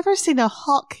 I've never seen a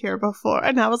hawk here before.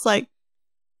 And I was like,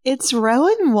 it's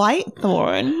Rowan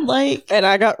Whitethorn. Like, And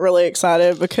I got really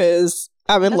excited because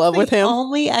I'm in love with him.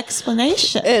 Only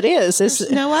explanation. It is. There's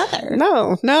no other.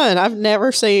 No, none. I've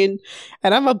never seen,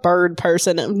 and I'm a bird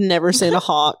person. I've never seen a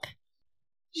hawk.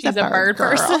 she's a bird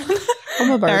person.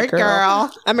 I'm a bird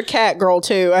girl. I'm a cat girl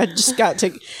too. I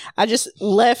just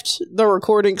left the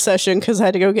recording session because I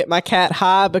had to go get my cat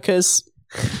high because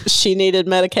she needed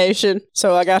medication.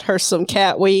 So I got her some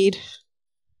cat weed.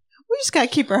 We just got to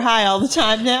keep her high all the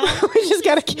time now. We just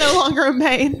got to No longer in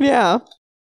pain. Yeah.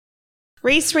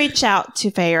 Rhys reached out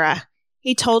to Feyre.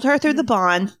 He told her through the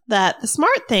bond that the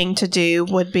smart thing to do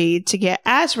would be to get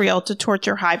Asriel to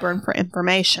torture Hybern for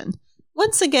information.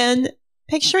 Once again,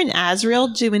 picturing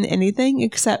Asriel doing anything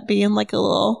except being like a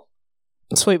little...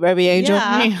 Sweet baby angel.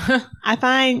 Yeah. I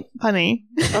find funny.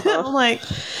 I'm like,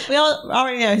 we all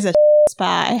already know he's a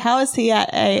spy. How is he at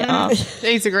a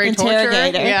He's a great torturer.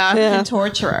 interrogator Yeah. and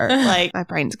torturer? Like, my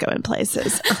brain's going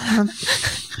places.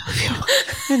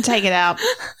 And take it out.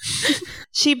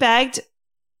 She begged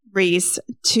Rhys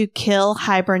to kill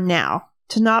Hybern now,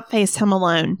 to not face him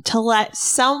alone, to let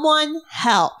someone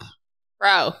help.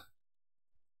 Bro.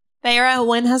 Feyre,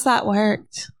 when has that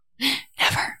worked?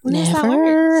 Never. When has that Never.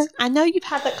 worked? I know you've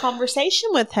had that conversation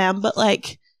with him, but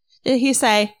like, did he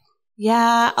say,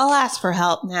 yeah, I'll ask for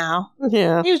help now?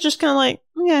 Yeah. He was just kind of like,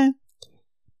 okay.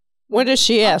 When does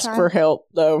she ask Okay. for help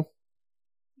though?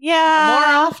 Yeah.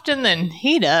 More often than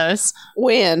he does.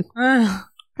 When?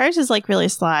 Hers is like really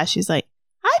sly. She's like,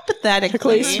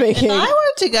 hypothetically, Hypothetically speaking. if I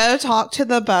were to go talk to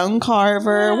the bone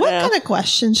carver, what Yeah. kind of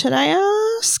question should I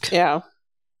ask? Yeah.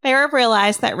 Feyre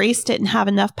realized that Rhys didn't have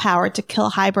enough power to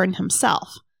kill Hybern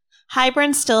himself.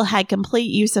 Hybern still had complete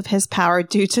use of his power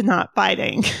due to not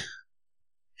fighting.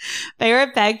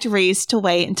 Feyre begged Rhys to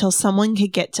wait until someone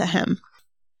could get to him.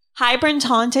 Hybern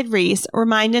taunted Rhys,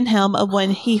 reminding him of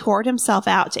when he whored himself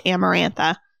out to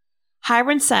Amarantha.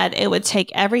 Hybern said it would take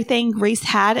everything Rhys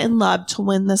had and loved to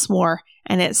win this war,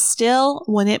 and it still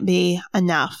wouldn't be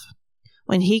enough.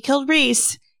 When he killed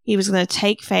Rhys, he was going to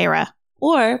take Feyre,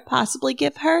 or possibly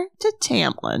give her to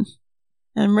Tamlin.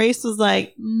 And Rhys was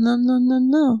like,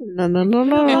 no.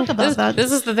 Talk about that.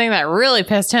 This is the thing that really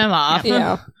pissed him off.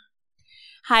 Yeah.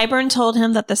 Hybern told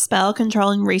him that the spell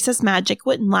controlling Rhys's magic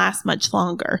wouldn't last much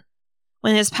longer.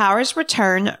 When his powers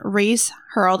returned, Rhys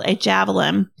hurled a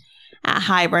javelin at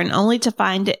Hybern, only to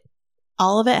find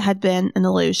all of it had been an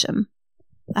illusion.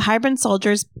 The Hybern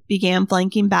soldiers began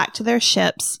flanking back to their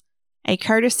ships, a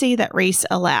courtesy that Rhys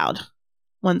allowed.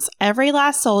 Once every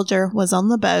last soldier was on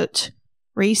the boat,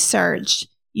 Rhys surged,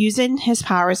 using his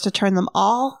powers to turn them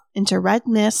all into red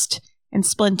mist and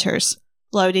splinters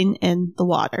floating in the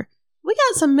water. We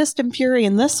got some mist and fury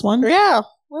in this one. Yeah.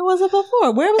 Where was it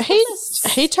before? Where was the mist?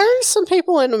 He turned some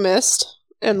people into mist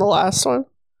in the last one.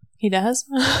 He does?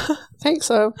 I think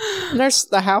so. And there's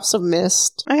the House of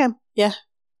Mist. Okay. Yeah.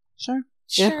 Sure.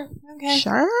 Sure. Okay.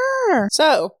 Sure.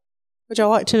 So, would y'all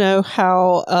like to know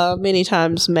how many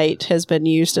times mate has been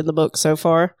used in the book so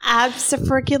far?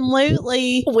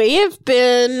 Abso-freaking-lutely.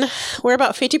 We're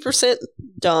about 50%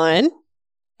 done,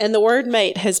 and the word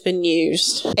mate has been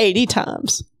used 80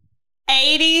 times.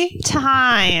 80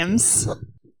 times.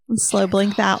 Slow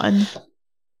blink that one.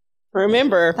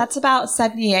 Remember, That's about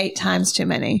 78 times too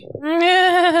many.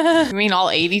 You mean all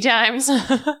 80 times?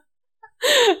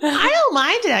 I don't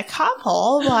mind a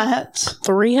couple, but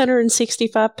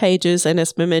 365 pages, and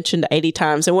it's been mentioned 80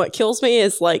 times. And what kills me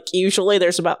is, like, usually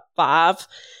there's about 5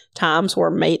 times where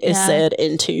mate is said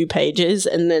in 2 pages,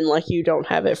 and then, like, you don't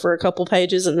have it for a couple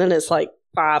pages, and then it's, like,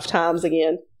 5 times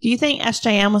again. do you think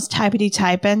SJM was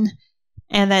typing?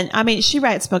 And then, I mean, she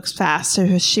writes books fast,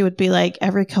 so she would be like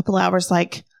every couple hours,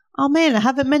 like, oh man, I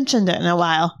haven't mentioned it in a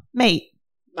while. Mate.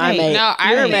 My Mate. mate. No,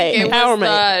 I Your think mate. it Our was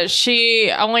mate.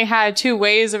 she only had 2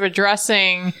 ways of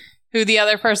addressing who the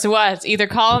other person was. Either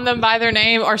calling them by their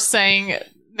name or saying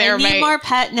their I need mate. more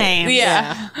pet names.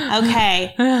 Yeah.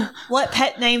 Okay. What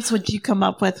pet names would you come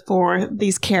up with for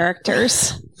these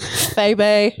characters?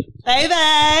 Baby.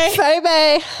 Baby!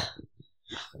 Baby.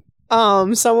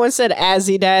 Someone said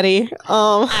Azzy Daddy.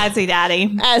 Azzy Daddy.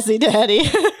 Azzy Daddy.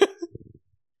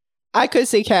 I could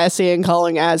see Cassian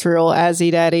calling Azriel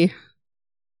Azzy Daddy.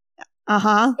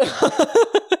 Uh-huh.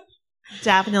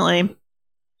 Definitely.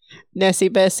 Nessie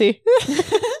Bessie.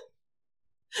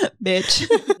 Bitch.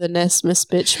 The Nesmus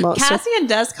bitch monster. Cassian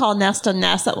does call Nesta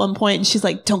Ness at one point, and she's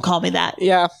like, don't call me that.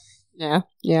 Yeah. Yeah.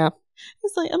 Yeah.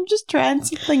 He's like, I'm just trying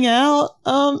something out.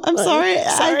 I'm sorry.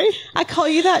 Sorry. I call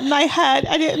you that in my head.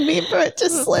 I didn't mean for it to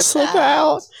slip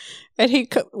out. And he,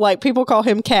 like, people call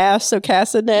him Cass, so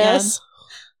Cass and Ness.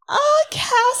 Oh,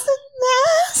 Cass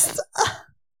and Ness.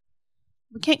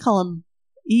 We can't call him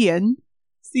Ian.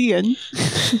 It's Ian.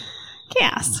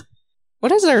 Cass.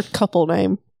 What is their couple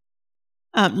name?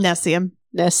 Nessian.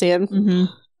 Nessian. Mm-hmm.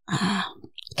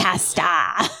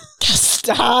 Casta.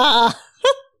 Casta.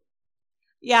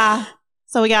 Yeah.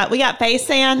 So we got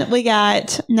Baysan, we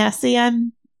got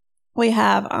Nessian, we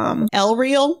have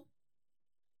Elreal,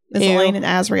 is Ew. Elaine and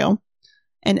Azriel,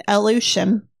 and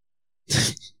Elution,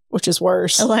 Which is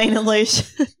worse. Elaine and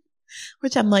Lucian,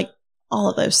 which I'm like, all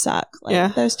of those suck. Like, Yeah.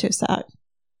 those 2 suck.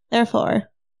 Therefore,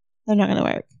 they're not going to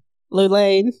work.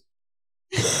 Lulaine.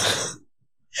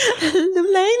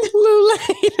 Lulaine?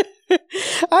 Lulaine.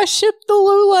 I shipped the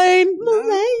Lulaine.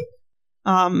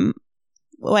 Lulaine.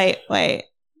 Wait.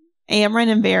 Amryn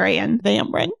and Varian.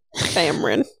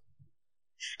 Cameron.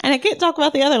 And I can't talk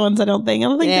about the other ones, I don't think. I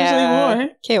don't think there's any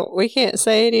more. We can't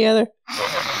say any other.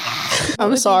 What I'm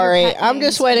would be sorry. your pet I'm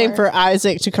just names waiting for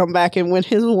Isaac to come back and win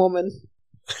his woman.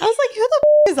 I was like, who the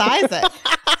is Isaac?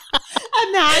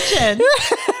 Imagine.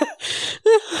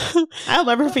 I'll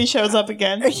never if he shows up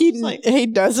again. He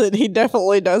doesn't. He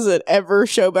definitely doesn't ever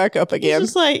show back up He's again.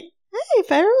 just like, hey,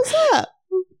 Farrah, what's up?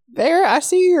 There, I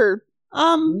see you're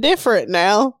different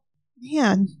now.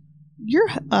 Man, your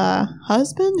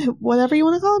husband, whatever you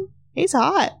want to call him, he's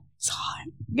hot. It's hot.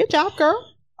 Good job,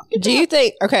 girl. Good Do job. you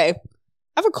think? Okay, I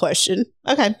have a question.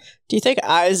 Okay. Do you think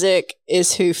Isaac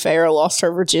is who Farrah lost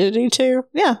her virginity to?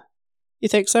 Yeah. You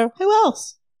think so? Who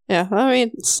else? Yeah, I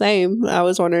mean, same. I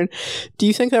was wondering, do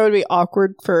you think that would be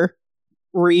awkward for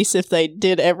Rhys if they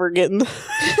did ever get in the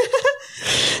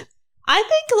I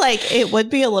think like it would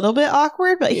be a little bit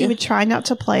awkward, but he Yeah. would try not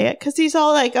to play it because he's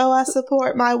all like, "Oh, I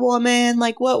support my woman,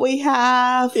 like what we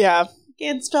have Yeah,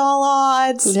 against all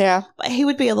odds." yeah, But he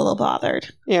would be a little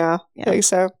bothered. yeah, Yeah. I think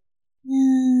so.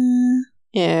 Yeah.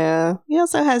 Yeah, He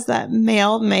also has that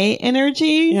male mate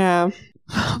energy, yeah,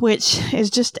 which is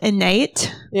just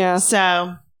innate. yeah. So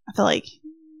I feel like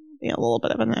it'd be a little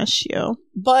bit of an issue.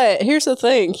 But here's the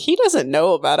thing. He doesn't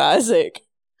know about Isaac.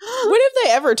 When have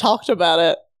they ever talked about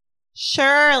it?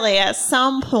 Surely at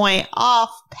some point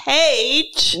off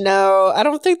page. No, I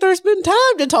don't think there's been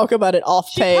time to talk about it off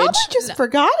She page. probably just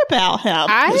forgot about him.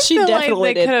 I She feel like definitely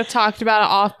they did. could have talked about it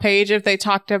off page if they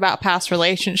talked about past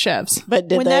relationships. But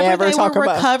did Whenever they ever talk were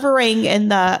about? recovering in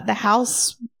the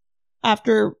house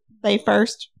after they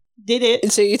first did it.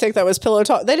 And so you think that was pillow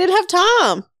talk? They didn't have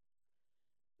time.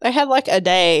 They had like a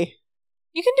day.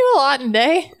 You can do a lot in a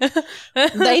day.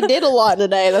 They did a lot in a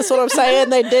day. That's what I'm saying.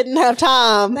 They didn't have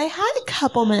time. They had a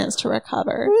couple minutes to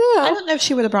recover. Yeah. I don't know if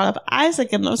she would have brought up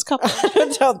Isaac in those couple.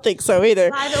 I don't think so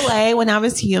either. By the way, when I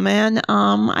was human,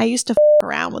 I used to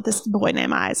around with this boy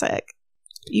named Isaac.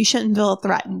 You shouldn't feel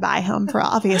threatened by him for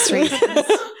obvious reasons.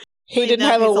 He didn't know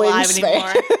have a he's alive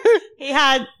wingspan. He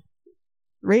had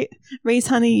Reese,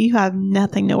 honey, you have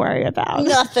nothing to worry about.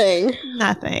 Nothing.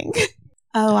 Nothing.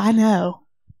 Oh, I know.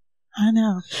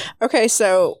 Okay,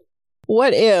 so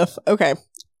what if? Okay,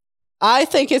 I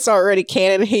think it's already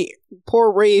canon.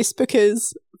 Poor Reese,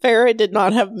 because Farrah did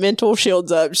not have mental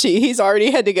shields up. He's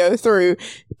already had to go through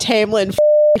Tamlin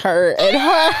her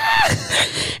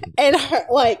and her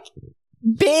like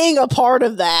being a part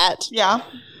of that.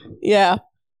 Yeah.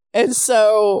 And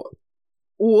so,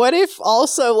 what if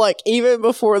also, like, even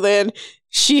before then,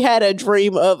 she had a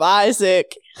dream of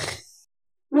Isaac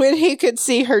when he could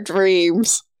see her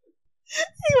dreams?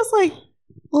 He was like,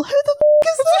 well, who the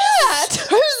is that?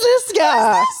 Who's this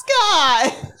guy? This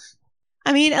guy.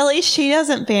 I mean, at least she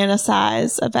doesn't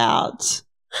fantasize about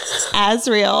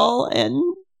Azriel and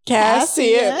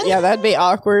Cassian. Yeah, that'd be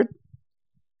awkward.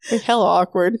 Be hella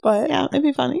awkward, but yeah, it'd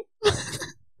be funny.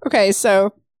 okay,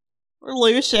 so Or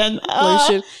Lucian.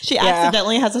 Lucian. She Yeah.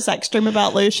 accidentally has a sex dream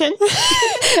about Lucian.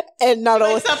 and not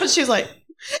only Wakes up and she's like,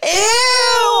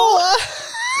 ew.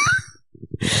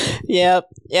 Yep.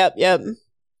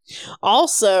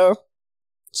 Also,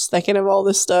 just thinking of all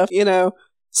this stuff,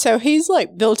 so he's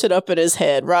like built it up in his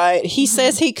head, right? He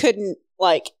says he couldn't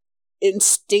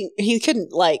he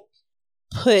couldn't like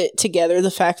put together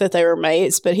the fact that they were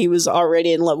mates, but he was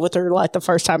already in love with her like the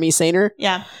first time he seen her.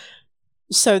 yeah.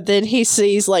 So then he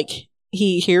sees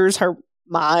he hears her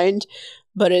mind,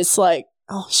 but it's like,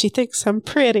 oh, she thinks I'm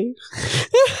pretty.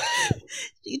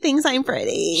 She thinks I'm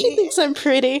pretty. She thinks I'm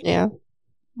pretty. Yeah.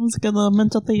 It was a good little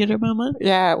mental theater moment.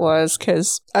 Yeah, it was,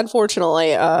 because unfortunately,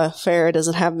 Farrah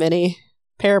doesn't have many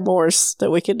paramours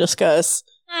that we can discuss.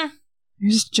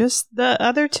 There's just the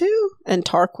other two. And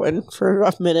Tarquin for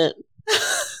a minute.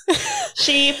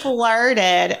 She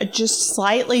flirted just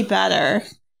slightly better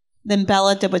than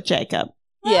Bella did with Jacob.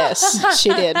 Yes, she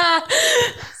did.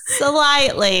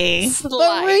 Slightly.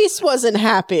 But Reese wasn't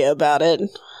happy about it.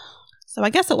 So I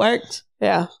guess it worked.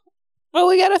 Yeah. Well,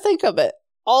 we gotta think of it.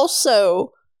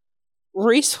 Also,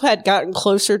 Reese had gotten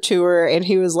closer to her, and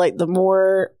he was like, the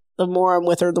more I'm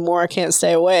with her, the more I can't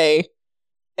stay away.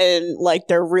 And like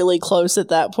they're really close at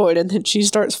that point, and then she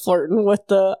starts flirting with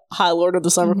the High Lord of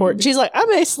the Summer Court. And she's like, I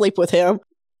may sleep with him.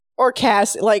 Or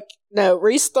Cassie, no,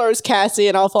 Reese throws Cassie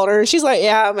and off on her, and she's like,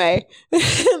 yeah, I may.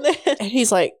 And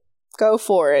he's like, go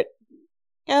for it.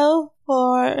 Go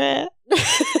for it.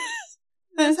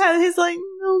 That's how he's like,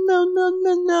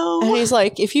 no. And he's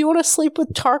like, if you want to sleep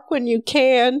with Tarquin, you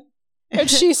can. And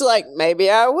she's like, maybe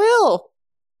I will.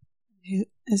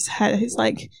 He's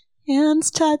like,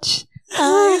 hands touch,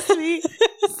 eyes meet,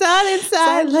 silent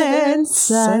silence,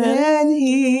 sudden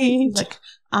heat. He's like,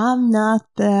 I'm not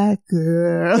that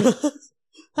girl.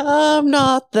 I'm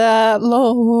not that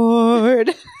Lord.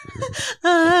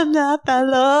 I'm not that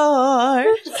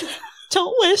Lord.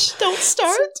 Don't wish, don't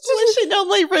start. Wishing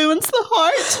only ruins the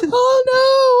heart. Oh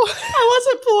no. I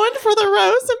wasn't born for the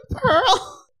rose and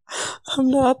pearl. I'm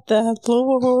not that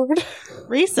Lord.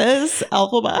 Reese's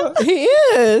alphabet. He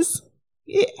is.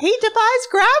 He defies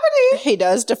gravity. He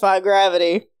does defy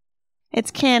gravity.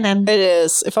 It's canon. It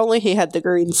is. If only he had the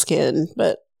green skin,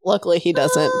 but luckily he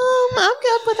doesn't. I'm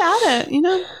good without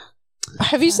it,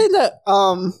 Have you seen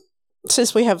the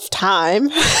since we have time,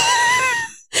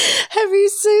 have you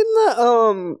seen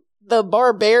the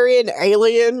barbarian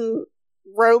alien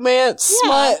romance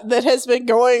smut that has been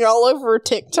going all over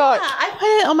TikTok? Yeah, I put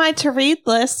it on my to read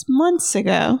list months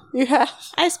ago. You have?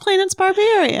 Ice Planet's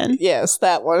Barbarian. Yes,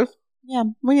 that one. Yeah,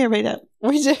 we need to read it.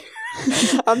 We do.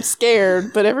 I'm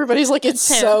scared, but everybody's like, it's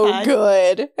so Terrified.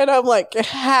 good. And I'm like,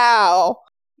 how?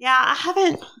 Yeah, I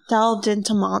haven't delved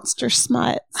into monster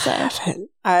smut. So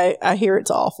I hear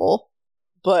it's awful.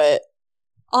 But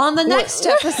on the next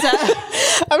episode,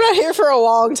 I'm not here for a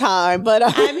long time, but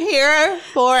I'm here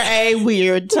for a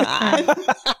weird time.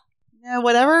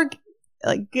 Whatever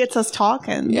gets us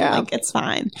talking. Yeah. It's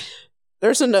fine.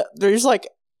 there's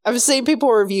I've seen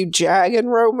people review Dragon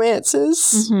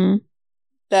romances. Mm-hmm.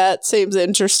 That seems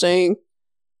interesting.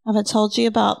 Have I told you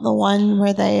about the one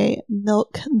where they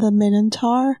milk the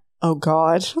Minotaur? Oh,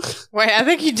 God. Wait, I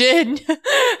think you did.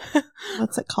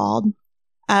 What's it called?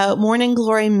 Morning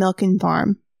Glory Milking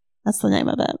Farm. That's the name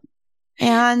of it.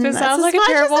 And It sounds like a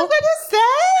terrible.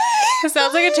 It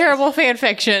sounds like a terrible fan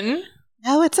fiction.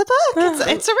 No, it's a book.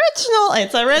 It's original.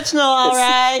 It's original, all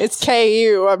right. It's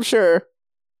KU, I'm sure.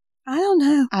 I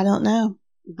don't know.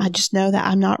 I just know that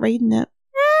I'm not reading it.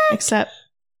 Except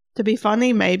to be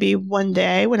funny, maybe one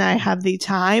day when I have the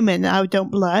time and I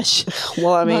don't blush.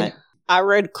 Well, I mean, I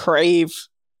read Crave,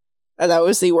 and that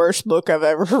was the worst book I've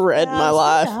ever read in my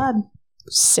life. God.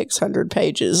 600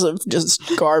 pages of just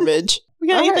garbage. We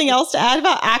got anything else to add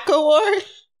about AquaWar?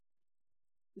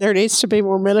 There needs to be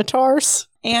more Minotaurs.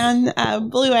 And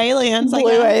Blue Aliens.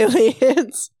 Blue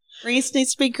Aliens. Reese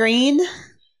needs to be green. Sing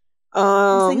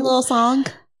Um, a little song.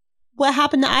 What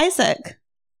happened to Isaac?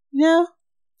 You know?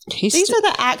 These are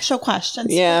the actual questions.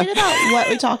 Yeah. Forget about what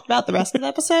we talked about the rest of the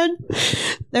episode.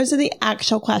 Those are the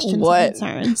actual questions and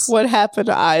concerns. What happened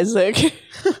to Isaac?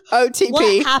 OTP.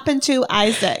 What happened to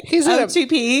Isaac? He's in a-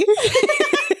 OTP.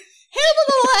 Him in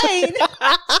the lane.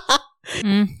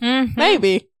 Mm-hmm.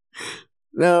 Maybe.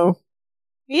 No.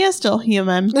 He is still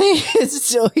human, He's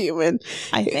still human.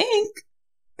 I think.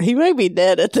 He may be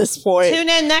dead at this point. Tune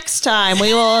in next time.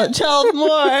 We will tell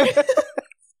more.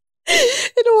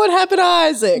 You know what happened to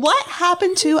Isaac? What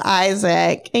happened to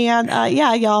Isaac? And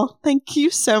yeah, y'all, thank you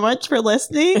so much for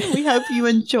listening. We hope you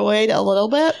enjoyed a little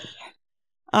bit.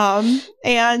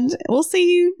 And we'll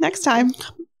see you next time.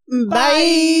 Bye.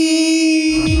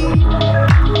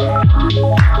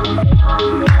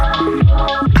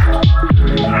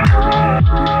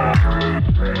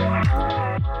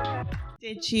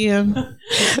 Did you?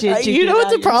 You know what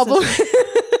the problem?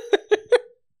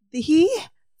 The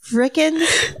freaking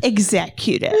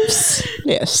executives.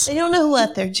 Yes. They don't know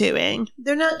what they're doing.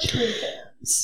 They're not true fans.